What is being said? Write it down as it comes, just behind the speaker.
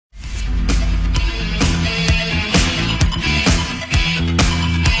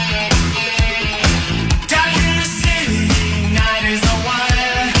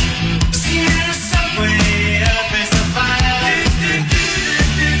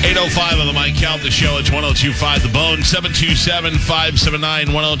8:05 on the Mike Calta Show. It's 102.5 The Bone.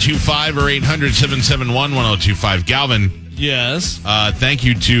 727-579-1025 or 800-771-1025. Galvin. Yes. Thank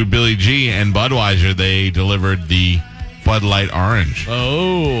you to Billy G and Budweiser. They delivered the Bud Light Orange.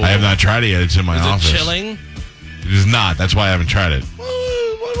 Oh. I have not tried it yet. It's in my office. Is it chilling? It is not. That's why I haven't tried it.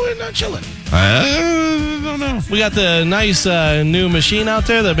 Why would it not chilling? I don't know. We got the nice new machine out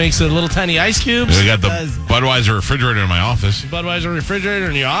there that makes the little tiny ice cubes. We got the Budweiser refrigerator in my office. Budweiser refrigerator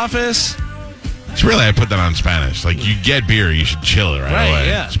in your office. It's really, I put that on Spanish. Like, you get beer, you should chill it right away.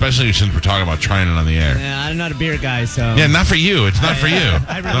 Yeah. Especially since we're talking about trying it on the air. Yeah, I'm not a beer guy, so... Yeah, not for you. It's not for you.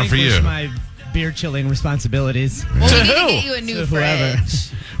 I Not for you. relinquish my beer chilling responsibilities. Well, To we need who? to get you a new To whoever.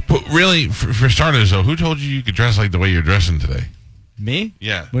 fridge. But really, for starters, though, who told you could dress like the way you're dressing today? Me?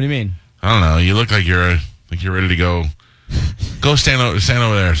 Yeah. What do you mean? I don't know. You look like you're ready to go. Go stand over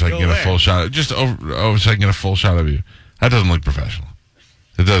there so I can get a full shot. Just over so I can get a full shot of you. That doesn't look professional.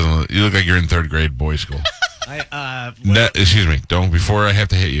 It doesn't. You look like you're in third grade boys school. Excuse me. Don't before I have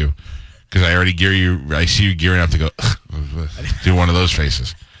to hit you because I already gear you. I see you gearing up to go do one of those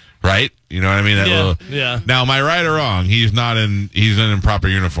faces, right? You know what I mean? Yeah. Now, am I right or wrong? He's not in proper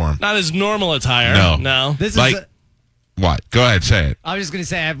uniform. Not his normal attire. No. This Like is... what? Go ahead, say it. I was just going to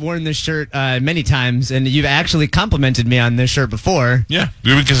say I've worn this shirt many times, and you've actually complimented me on this shirt before. Yeah,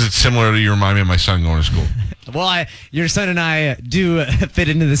 because it's similar to you remind me of my son going to school. Well, your son and I do fit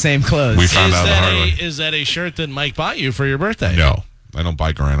into the same clothes. We found out the hard way. Is that a shirt that Mike bought you for your birthday? No, I don't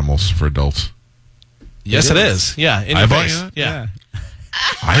buy Garanimals for adults. Yes, it is. Yeah, in I your bought face. you that? Yeah.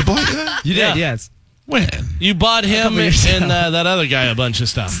 I bought you that? You did, Yeah. yes. When? You bought him and that other guy a bunch of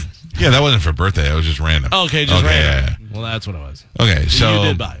stuff. Yeah, that wasn't for birthday. It was just random. Okay, just random. Yeah. Well, that's what it was. Okay, so you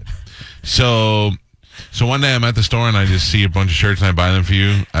did buy it. So one day I'm at the store and I just see a bunch of shirts and I buy them for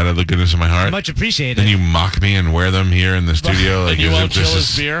you out of the goodness of my heart. Much appreciated. Then you mock me and wear them here in the studio. And Like you as won't if chill this his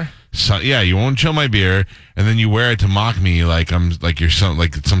is beer? yeah, you won't chill my beer, and then you wear it to mock me like you're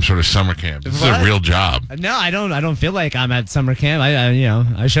some sort of summer camp. This is a real job. No, I don't feel like I'm at summer camp.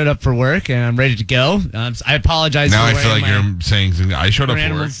 I showed up for work and I'm ready to go. I apologize. Now for I feel like wearing you're saying I showed up for work.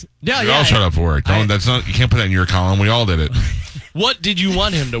 animals. Yeah, We all showed up for work. That's not. You can't put that in your column. We all did it. What did you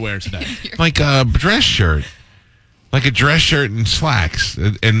want him to wear today? Like a dress shirt. Like a dress shirt and slacks.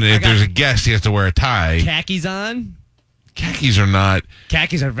 And if there's a guest, he has to wear a tie. khakis on. Khakis are not.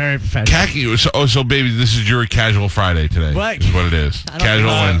 Khakis are very professional. So baby, this is your casual Friday today. What? Is what it is. Casual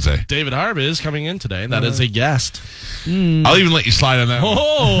Wednesday. David Harb is coming in today. That is a guest. I'll even let you slide on that one.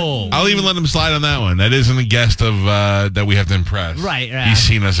 Oh! I'll even let him slide on that one. That isn't a guest of that we have to impress. Right. He's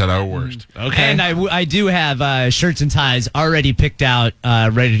seen us at our worst. Okay. And I do have shirts and ties already picked out,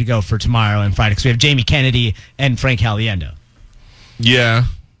 ready to go for tomorrow and Friday, because we have Jamie Kennedy and Frank Caliendo. Yeah.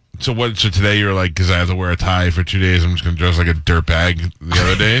 So today you're like, because I have to wear a tie for 2 days, I'm just going to dress like a dirtbag the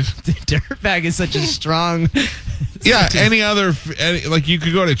other days? Dirtbag is such a strong... Yeah, like you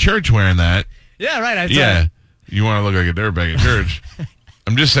could go to church wearing that. Yeah, right. Yeah. You want to look like a dirtbag at church.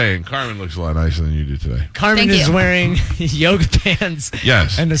 I'm just saying, Carmen looks a lot nicer than you do today. Carmen Thank is you. wearing yoga pants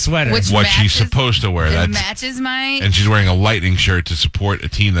Yes. and a sweater. Which What matches, she's supposed to wear. It That's matches my... And she's wearing a Lightning shirt to support a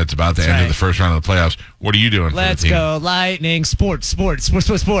team that's about to enter right. the first round of the playoffs. What are you doing Let's for the team? go, Lightning, sports.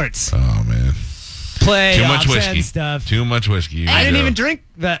 Oh, man. Play Too much whiskey. stuff. Too much whiskey. I didn't even drink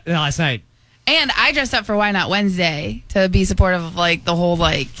that last night. And I dressed up for Why Not Wednesday to be supportive of, like, the whole,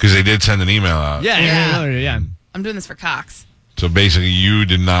 like... Because they did send an email out. Yeah. I'm doing this for Cox. So basically, you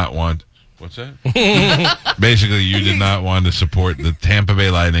did not want... What's that? Basically, you did not want to support the Tampa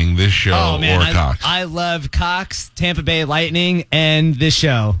Bay Lightning, this show, or Cox. I love Cox, Tampa Bay Lightning, and this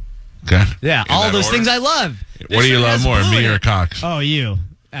show. Okay. Yeah, In all that those order? things I love. What do you love more, me or Cox? Oh, you.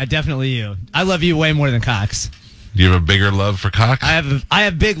 Definitely you. I love you way more than Cox. Do you have a bigger love for Cox? I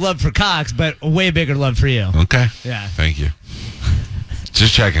have big love for Cox, but a way bigger love for you. Okay. Yeah. Thank you.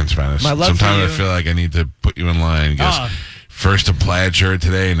 Just checking, Spanish. My love for Sometimes you. I feel like I need to put you in line. First a plaid shirt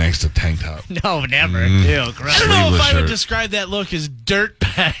today, next a tank top. No, never. Ew, gross. I don't know if Sleeveless I would shirt. describe that look as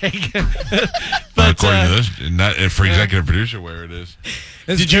dirtbag. According to this, not for executive producer wear it is.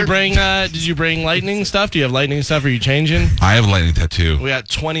 Did you bring lightning stuff? Do you have lightning stuff? Are you changing? I have a lightning tattoo. We got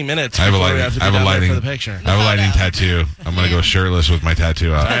 20 minutes I have a before lightning. we have to I be have a down there lightning for the picture. I have a lightning tattoo. I'm gonna go shirtless with my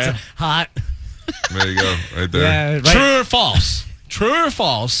tattoo out. That's hot. There you go, right there. Yeah, right. True or false? True or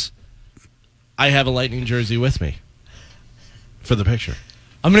false? I have a lightning jersey with me for the picture.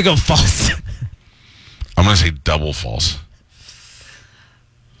 I'm going to go false. I'm gonna say double false.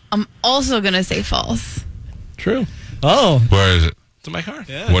 I'm also going to say false. True. Oh. Where is it? It's in my car.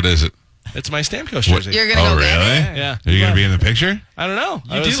 Yeah. What is it? It's my Stamkos What- jersey. You're going to go really? get it? Yeah. Are you gonna be in the picture? I don't know.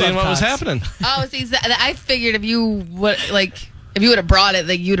 I do was seeing love what was Cox. happening. Oh, see, I figured if you would, like... If you would have brought it,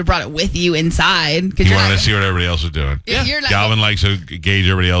 like you would have brought it with you inside. You wanted to see what everybody else was doing. Yeah. You're not Galvin likes to gauge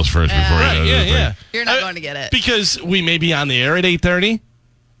everybody else first before he does his thing. You're not going to get it. Because we may be on the air at 8:30.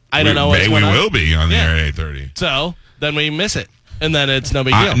 I don't know what's going on. We will be on the air at 8:30. So then we miss it. And then it's no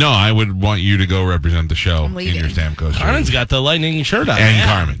big deal. No, I would want you to go represent the show in your Stamkos. Carmen's got the lightning shirt on. And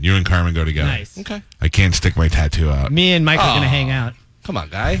Carmen. You and Carmen go together. Nice. Okay. I can't stick my tattoo out. Me and Mike are going to hang out. Come on,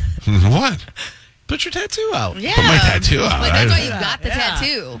 guy. What? Put your tattoo out. Yeah. Put my tattoo out. Like, that's why you got the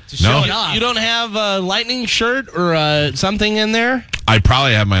tattoo. No. You don't have a lightning shirt or something in there? I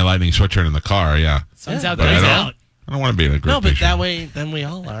probably have my lightning sweatshirt in the car, yeah. Sun's out, But guys out. I don't want to be in a group No, but picture. that way, then we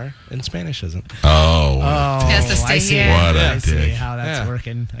all are. And Spanish isn't. Oh. He has to stay I see. here. What a I see dick. how that's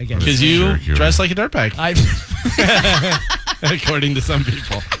working. I guess. Because you Sure, dress like a dirtbag, according to some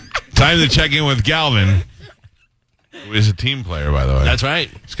people. Time to check in with Galvin, who is a team player, by the way. That's right.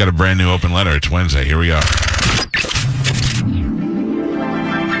 He's got a brand new open letter. It's Wednesday. Here we go.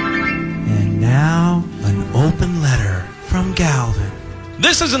 And now, an open letter from Galvin.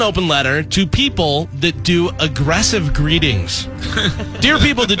 This is an open letter to people that do aggressive greetings. Dear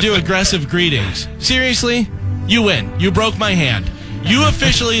people that do aggressive greetings, seriously, you win. You broke my hand. You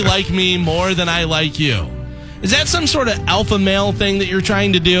officially like me more than I like you. Is that some sort of alpha male thing that you're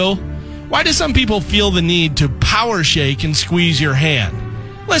trying to do? Why do some people feel the need to power shake and squeeze your hand?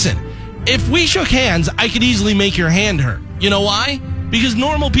 Listen, if we shook hands, I could easily make your hand hurt. You know why? Because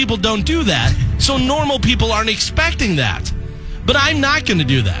normal people don't do that, so normal people aren't expecting that. But I'm not going to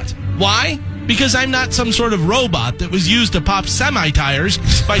do that. Why? Because I'm not some sort of robot that was used to pop semi-tires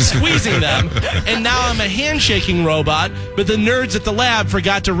by squeezing them, and now I'm a handshaking robot, but the nerds at the lab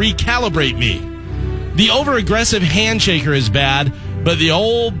forgot to recalibrate me. The over-aggressive handshaker is bad, but the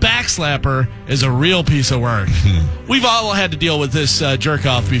old backslapper is a real piece of work. We've all had to deal with this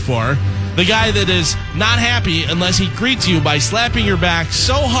jerk-off before. The guy that is not happy unless he greets you by slapping your back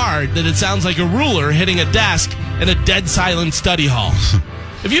so hard that it sounds like a ruler hitting a desk in a dead silent study hall.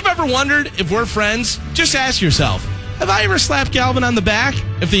 If you've ever wondered if we're friends, just ask yourself, have I ever slapped Galvin on the back?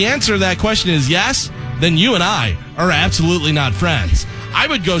 If the answer to that question is yes, then you and I are absolutely not friends. I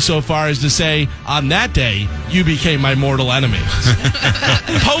would go so far as to say, on that day, you became my mortal enemy.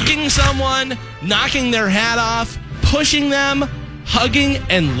 Poking someone, knocking their hat off, pushing them, hugging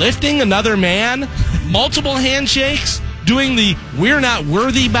and lifting another man, multiple handshakes, doing the we're not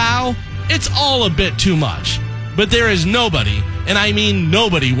worthy bow, it's all a bit too much. But there is nobody, and I mean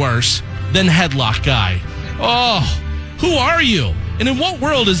nobody worse, than Headlock Guy. Oh, who are you? And in what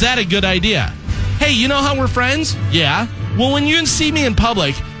world is that a good idea? Hey, you know how we're friends? Yeah. Well, when you see me in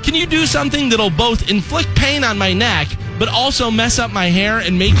public, can you do something that'll both inflict pain on my neck, but also mess up my hair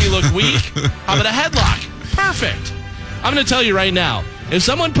and make me look weak? How about a headlock? Perfect. I'm going to tell you right now, if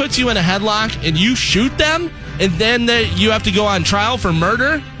someone puts you in a headlock and you shoot them, and then you have to go on trial for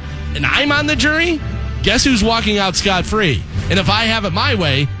murder, and I'm on the jury, guess who's walking out scot-free? And if I have it my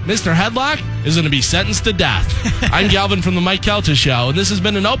way, Mr. Headlock is going to be sentenced to death. I'm Galvin from the Mike Calta Show, and this has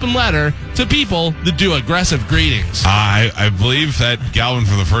been an open letter to people that do aggressive greetings. I believe that, Galvin,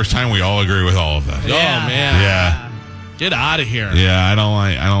 for the first time, we all agree with all of that. Yeah. Oh, man. Yeah. Get out of here. Yeah, I don't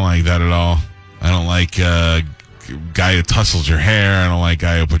like that at all. I don't like guy who tussles your hair. I don't like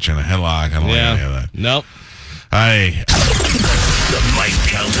guy who puts you in a headlock. I don't like any of that. Nope. The Mike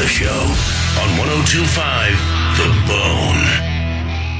Calta Show on 102.5 The Bone.